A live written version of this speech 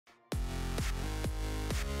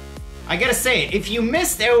I gotta say it, if you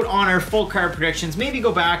missed out on our full card predictions, maybe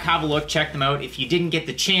go back, have a look, check them out if you didn't get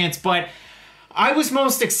the chance, but I was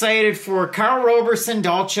most excited for Karl Roberson,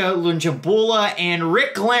 Dalcha, Lungiambula, and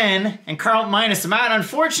Rick Glenn and Carlton minus Matt.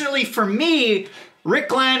 Unfortunately for me, Rick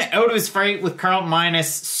Glenn out of his fight with Carlton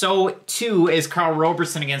minus, so too is Karl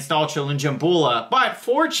Roberson against Dalcha Lungiambula. But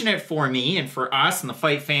fortunate for me and for us and the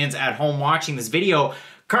fight fans at home watching this video,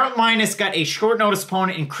 Carlton minus got a short notice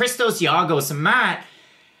opponent in Christos Giagos. And Matt,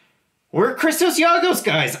 we're Christos Giagos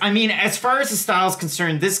guys. I mean, as far as the style is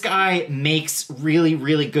concerned, this guy makes really,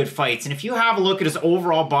 really good fights. And if you have a look at his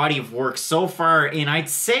overall body of work so far in, I'd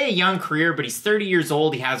say a young career, but he's 30 years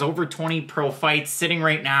old. He has over 20 pro fights, sitting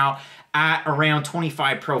right now at around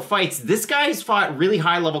 25 pro fights. This guy has fought really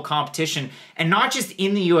high-level competition, and not just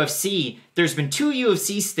in the UFC. There's been 2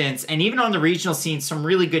 UFC stints, and even on the regional scene, some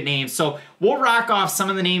really good names. So we'll rack off some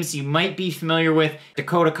of the names you might be familiar with.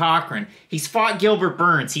 Dakota Cochran. He's fought Gilbert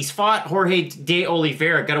Burns. He's fought Jorge de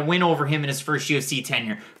Oliveira. Got a win over him in his first UFC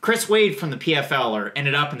tenure. Chris Wade from the PFL, or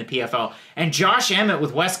ended up in the PFL. And Josh Emmett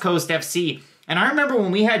with West Coast FC. And I remember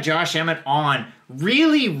when we had Josh Emmett on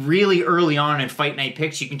really, really early on in Fight Night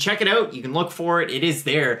Picks. You can check it out. You can look for it. It is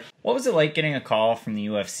there. What was it like getting a call from the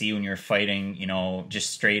UFC when you were fighting, you know,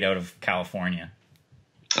 just straight out of California?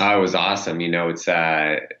 Oh, it was awesome. You know,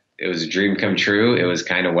 it was a dream come true. It was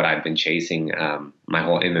kind of what I've been chasing my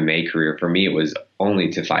whole MMA career. For me, it was only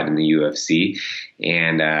to fight in the UFC.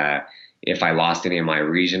 And if I lost any of my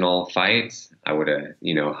regional fights, I would have,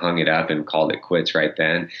 you know, hung it up and called it quits right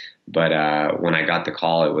then. But when I got the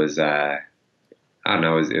call, it was, I don't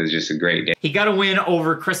know, it was just a great day. He got a win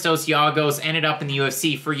over Christos Giagos, ended up in the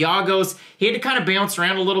UFC. For Giagos, he had to kind of bounce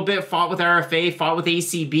around a little bit, fought with RFA, fought with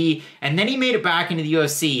ACB, and then he made it back into the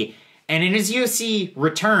UFC. And in his UFC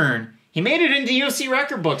return, he made it into UFC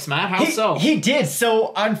record books, Matt. How so? He did.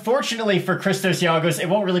 So, unfortunately for Christos Giagos, it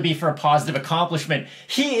won't really be for a positive accomplishment.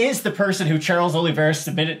 He is the person who Charles Oliveira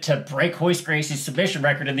submitted to break Royce Gracie's submission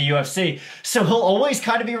record in the UFC. So he'll always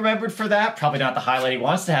kind of be remembered for that. Probably not the highlight he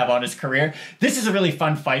wants to have on his career. This is a really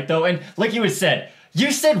fun fight, though. And like you had said,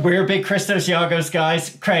 you said we're big Christos Giagos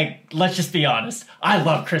guys. Craig, let's just be honest. I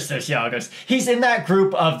love Christos Giagos. He's in that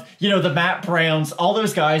group of, you know, the Matt Browns, all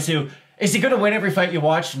those guys who... Is he going to win every fight you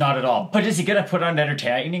watch? Not at all. But is he going to put on an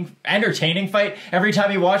entertaining fight every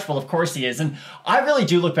time you watch? Well, of course he is. And I really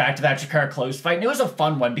do look back to that Jakar Close fight, and it was a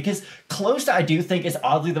fun one because Close, I do think, is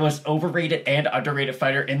oddly the most overrated and underrated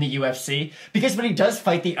fighter in the UFC. Because when he does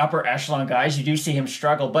fight the upper echelon guys, you do see him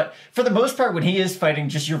struggle. But for the most part, when he is fighting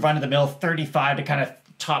just your run-of-the-mill 35 to kind of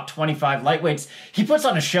top 25 lightweights, he puts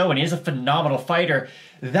on a show and he is a phenomenal fighter.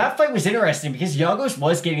 That fight was interesting because Giagos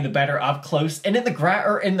was getting the better up close, and in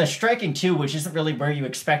the striking too, which isn't really where you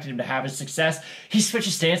expected him to have his success. He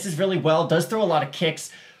switches stances really well, does throw a lot of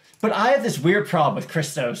kicks, but I have this weird problem with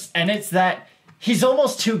Christos, and it's that he's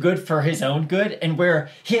almost too good for his own good, and where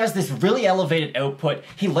he has this really elevated output,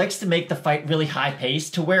 he likes to make the fight really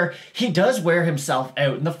high-paced to where he does wear himself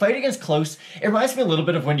out. And the fight against Close, it reminds me a little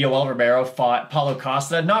bit of when Yoel Romero fought Paulo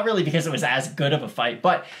Costa, not really because it was as good of a fight,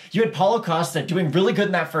 but you had Paulo Costa doing really good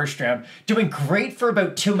in that first round, doing great for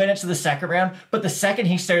about 2 minutes of the second round, but the second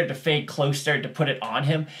he started to fade, Close started to put it on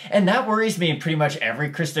him, and that worries me in pretty much every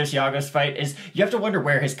Christos Giagos fight, is you have to wonder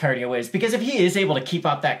where his cardio is, because if he is able to keep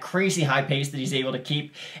up that crazy high pace that he's able to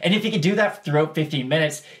keep, and if he can do that throughout 15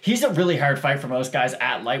 minutes, he's a really hard fight for most guys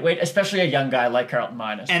at lightweight, especially a young guy like Carlton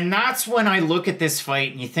minus. And that's when I look at this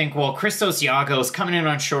fight and you think, well, Christos Giagos coming in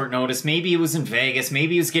on short notice, maybe he was in Vegas,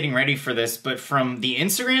 maybe he was getting ready for this, but from the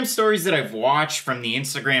Instagram stories that I've watched, from the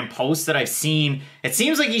Instagram posts that I've seen, it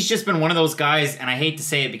seems like he's just been one of those guys, and I hate to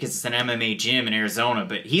say it because it's an MMA gym in Arizona,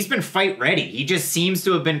 but he's been fight ready. He just seems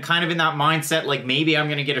to have been kind of in that mindset, like maybe I'm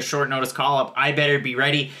going to get a short notice call up, I better be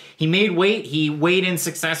ready. He made weight. He weighed in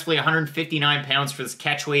successfully 159 pounds for this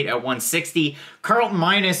catch weight at 160. Carlton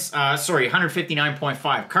minus,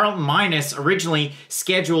 159.5. Carlton minus originally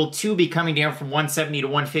scheduled to be coming down from 170 to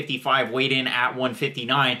 155, weighed in at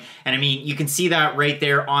 159. And I mean, you can see that right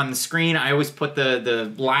there on the screen. I always put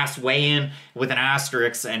the last weigh-in with an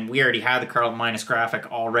asterisk, and we already had the Carlton minus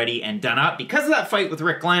graphic already and done up because of that fight with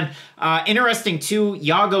Rick Glenn. Interesting too,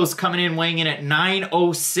 Giagos coming in weighing in at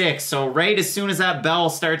 906. So right as soon as that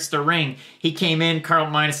bell starts to ring, he came in,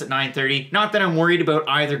 Carlton minus at 930. Not that I'm worried about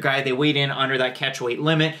either guy. They weighed in under that catchweight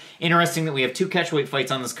limit. Interesting that we have 2 catchweight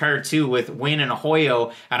fights on this card too, with Winn and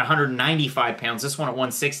Arroyo at 195 pounds. This one at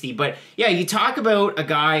 160. But yeah, you talk about a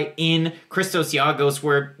guy in Christos Giagos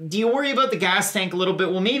where, do you worry about the gas tank a little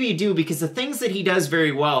bit? Well, maybe you do, because the things that he he does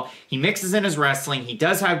very well. He mixes in his wrestling. He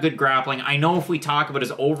does have good grappling. I know if we talk about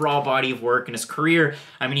his overall body of work and his career,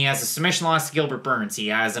 I mean, he has a submission loss to Gilbert Burns. He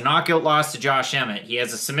has a knockout loss to Josh Emmett. He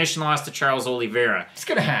has a submission loss to Charles Oliveira. It's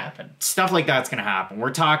going to happen. Stuff like that's going to happen. We're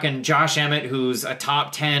talking Josh Emmett, who's a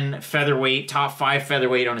top 10 featherweight, top 5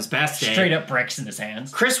 featherweight on his best day. Straight up bricks in his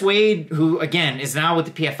hands. Chris Wade, who, again, is now with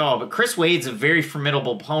the PFL, but Chris Wade's a very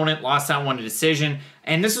formidable opponent, lost that one to decision.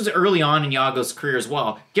 And this was early on in Giagos' career as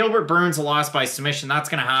well. Gilbert Burns, a loss by submission. That's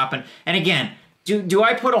going to happen. And again, do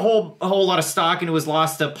I put a whole lot of stock into his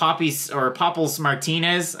loss to Poples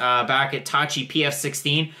Martinez back at Tachi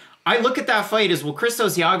PF16? I look at that fight as, well,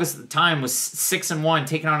 Christos Giagos at the time was 6-1,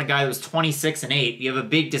 taking on a guy that was 26-8. You have a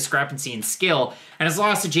big discrepancy in skill. And his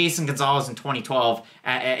loss to Jason Gonzalez in 2012,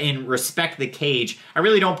 in respect the cage, I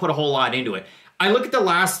really don't put a whole lot into it. I look at the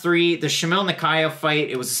last three. The Shamil Nikayev fight,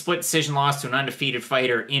 it was a split decision loss to an undefeated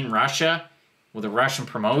fighter in Russia with a Russian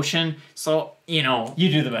promotion. So, you know, you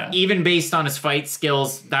do the math. Even based on his fight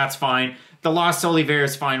skills, that's fine. The loss to Oliveira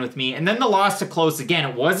is fine with me. And then the loss to Close, again,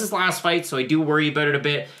 it was his last fight, so I do worry about it a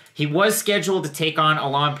bit. He was scheduled to take on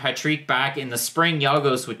Alan Patrick back in the spring.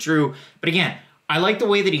 Giagos withdrew. But again, I like the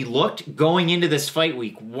way that he looked going into this fight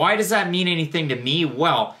week. Why does that mean anything to me?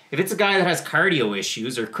 Well, if it's a guy that has cardio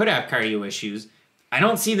issues or could have cardio issues, I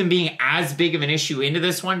don't see them being as big of an issue into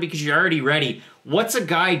this one because you're already ready. What's a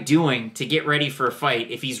guy doing to get ready for a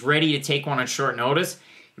fight if he's ready to take one on short notice?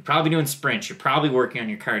 You're probably doing sprints. You're probably working on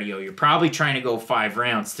your cardio. You're probably trying to go 5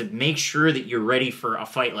 rounds to make sure that you're ready for a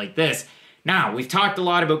fight like this. Now, we've talked a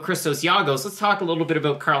lot about Christos Giagos. Let's talk a little bit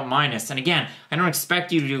about Carlton Minus. And again, I don't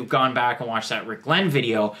expect you to have gone back and watched that Rick Glenn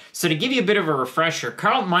video. So to give you a bit of a refresher,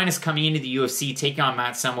 Carlton Minus coming into the UFC, taking on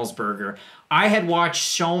Matt Semmelsberger. I had watched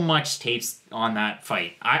so much tapes on that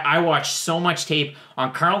fight. I watched so much tape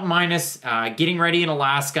on Carlton Minus getting ready in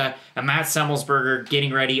Alaska and Matt Semmelsberger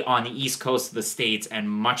getting ready on the east coast of the States and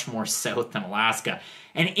much more south than Alaska.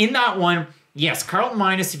 And in that one, yes, Carlton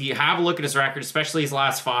Minus, if you have a look at his record, especially his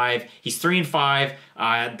last 5, he's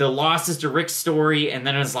 3-5. The losses to Rick Story, and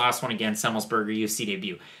then his last one again, Semmelsberger, UFC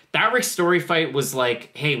debut. That Rick Story fight was like,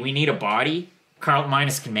 hey, we need a body. Carlton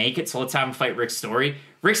Minus can make it, so let's have him fight Rick Story.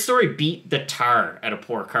 Rick Story beat the tar out of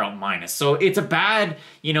poor Carlton Minus. So it's a bad,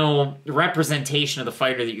 representation of the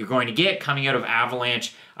fighter that you're going to get coming out of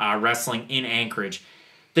Avalanche Wrestling in Anchorage.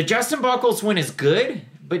 The Justin Buchholz win is good,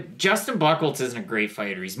 but Justin Buchholz isn't a great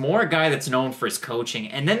fighter. He's more a guy that's known for his coaching.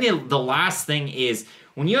 And then the last thing is,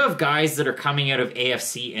 when you have guys that are coming out of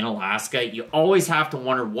AFC in Alaska, you always have to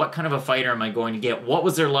wonder, what kind of a fighter am I going to get? What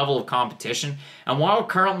was their level of competition? And while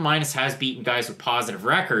Carlton Minus has beaten guys with positive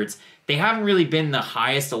records, they haven't really been the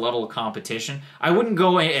highest level of competition. I wouldn't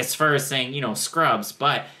go as far as saying, scrubs,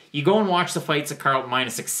 but you go and watch the fights that Carlton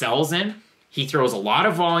Minus excels in. He throws a lot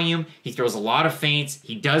of volume. He throws a lot of feints.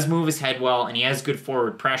 He does move his head well, and he has good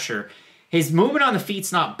forward pressure. His movement on the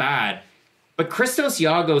feet's not bad, but Christos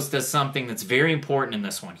Giagos does something that's very important in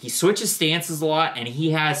this one. He switches stances a lot, and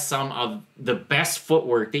he has some of the best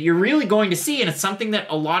footwork that you're really going to see, and it's something that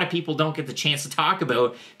a lot of people don't get the chance to talk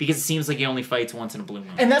about because it seems like he only fights once in a blue moon.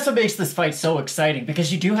 And that's what makes this fight so exciting,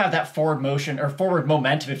 because you do have that forward motion, or forward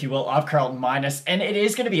momentum, if you will, of Carlton Minus, and it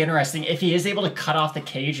is going to be interesting if he is able to cut off the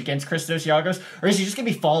cage against Christos Giagos, or is he just going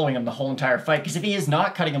to be following him the whole entire fight? Because if he is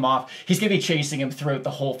not cutting him off, he's going to be chasing him throughout the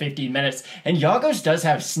whole 15 minutes, and Giagos does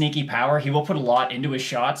have sneaky power. He will put a lot into his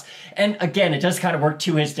shots, and again, it does kind of work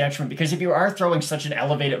to his detriment, because if you are throwing such an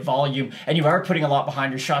elevated volume, and you are putting a lot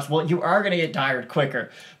behind your shots, well, you are going to get tired quicker.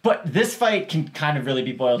 But this fight can kind of really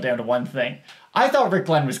be boiled down to one thing. I thought Rick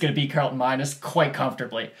Glenn was going to beat Carlton Minus quite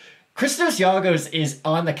comfortably. Christos Giagos is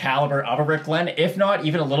on the caliber of a Rick Glenn, if not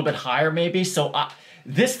even a little bit higher maybe, so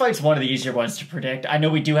this fight's one of the easier ones to predict. I know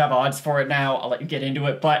we do have odds for it now, I'll let you get into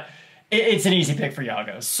it, but it's an easy pick for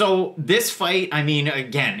Giagos. So this fight, I mean,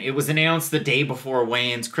 again, it was announced the day before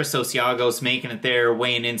weigh-ins. Christos Giagos making it there,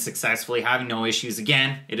 weighing in successfully, having no issues.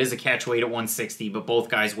 Again, it is a catch weight at 160, but both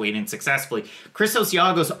guys weighed in successfully. Christos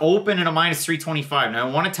Giagos open at a minus 325. Now,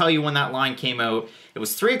 I want to tell you when that line came out. It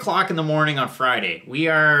was 3 o'clock in the morning on Friday. We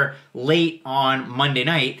are late on Monday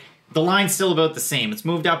night. The line's still about the same. It's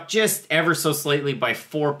moved up just ever so slightly by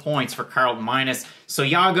 4 points for Carlton Minus. So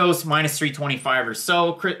Giagos minus 325 or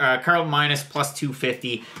so. Carlton Minus plus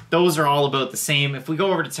 250. Those are all about the same. If we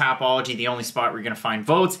go over to Tapology, the only spot we're going to find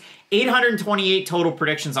votes, 828 total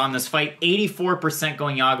predictions on this fight. 84%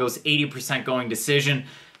 going Giagos, 80% going decision.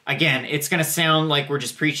 Again, it's going to sound like we're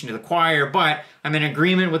just preaching to the choir, but I'm in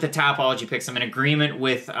agreement with the Tapology picks. I'm in agreement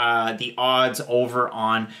with the odds over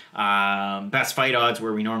on Best Fight Odds,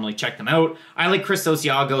 where we normally check them out. I like Christos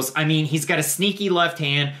Giagos. I mean, he's got a sneaky left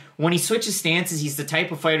hand. when he switches stances, he's the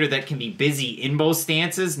type of fighter that can be busy in both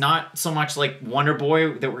stances, not so much like Wonder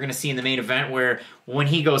Boy that we're going to see in the main event, where when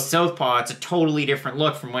he goes southpaw, it's a totally different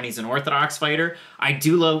look from when he's an orthodox fighter. I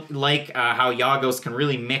do like how Giagos can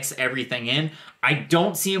really mix everything in. I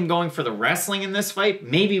don't see him going for the wrestling in this fight.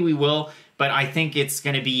 Maybe we will, but I think it's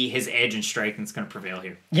going to be his edge and striking that's going to prevail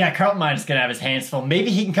here. Yeah, Carlton is going to have his hands full. Maybe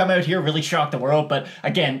he can come out here, really shock the world, but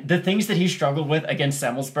again, the things that he struggled with against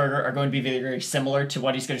Semmelsberger are going to be very, very similar to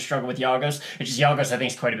what he's going to struggle with Giagos. It's just Giagos, I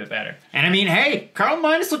think, is quite a bit better. And I mean, hey, Carlton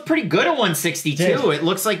looked pretty good at 162. It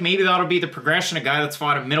looks like maybe that'll be the progression, a guy that's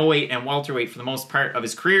fought at middleweight and welterweight for the most part of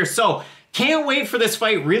his career. So, can't wait for this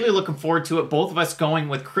fight. Really looking forward to it. Both of us going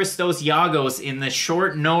with Christos Giagos in the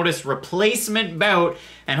short notice replacement bout.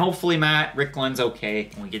 And hopefully, Matt, Rick Glenn's okay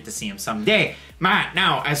and we get to see him someday. Matt,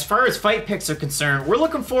 now, as far as fight picks are concerned, we're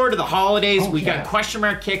looking forward to the holidays. We got question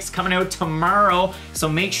mark kicks coming out tomorrow. So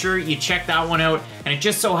make sure you check that one out. And it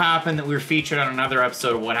just so happened that we were featured on another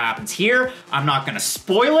episode of What Happens Here. I'm not going to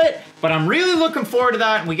spoil it, but I'm really looking forward to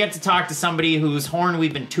that. And we get to talk to somebody whose horn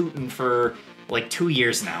we've been tooting for like 2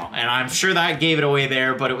 years now, and I'm sure that gave it away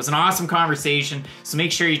there, but it was an awesome conversation, so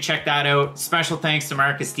make sure you check that out. Special thanks to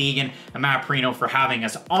Marcus Deegan and Matt Perino for having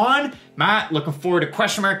us on. Matt, looking forward to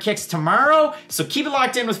question mark kicks tomorrow, so keep it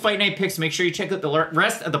locked in with Fight Night Picks. Make sure you check out the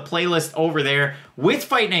rest of the playlist over there with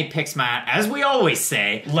Fight Night Picks. Matt, as we always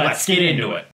say, let's get into it.